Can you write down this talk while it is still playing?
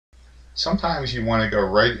sometimes you want to go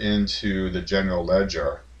right into the general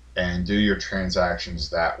ledger and do your transactions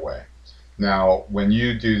that way. Now, when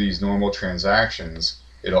you do these normal transactions,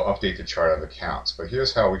 it'll update the chart of accounts. But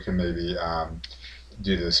here's how we can maybe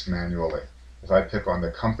do this manually. If I pick on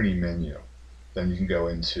the company menu, then you can go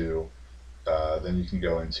into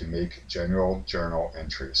make general journal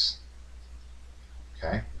entries.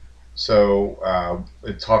 Okay, so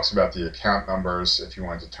it talks about the account numbers. If you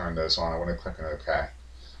want to turn those on, I want to click on OK.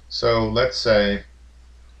 So let's say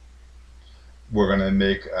we're going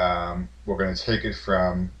to take it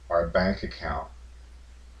from our bank account,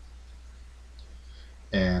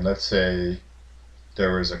 and let's say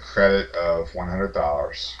there was a credit of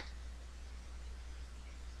 $100.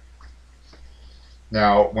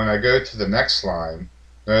 Now, when I go to the next line,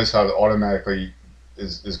 notice how it automatically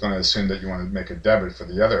is going to assume that you want to make a debit for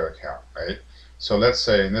the other account, right? So let's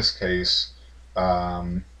say in this case,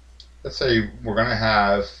 let's say we're going to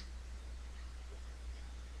have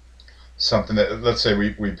something that, let's say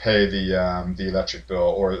we pay the electric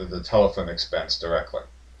bill or the telephone expense directly.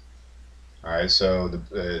 All right, so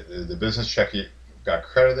the business check got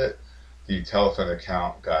credited, the telephone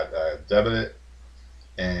account got debited,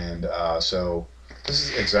 and so this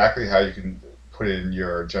is exactly how you can put in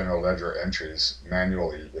your general ledger entries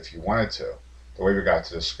manually if you wanted to. The way we got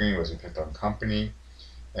to the screen was we picked on company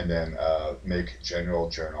and then make general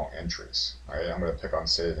journal entries. All right, I'm going to pick on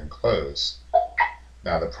save and close.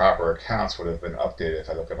 Now the proper accounts would have been updated if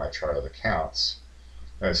I look at my chart of accounts.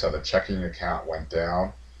 Notice how the checking account went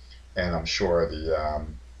down, and I'm sure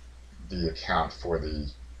the account for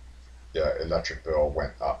the electric bill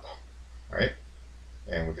went up, right?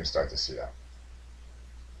 And we can start to see that.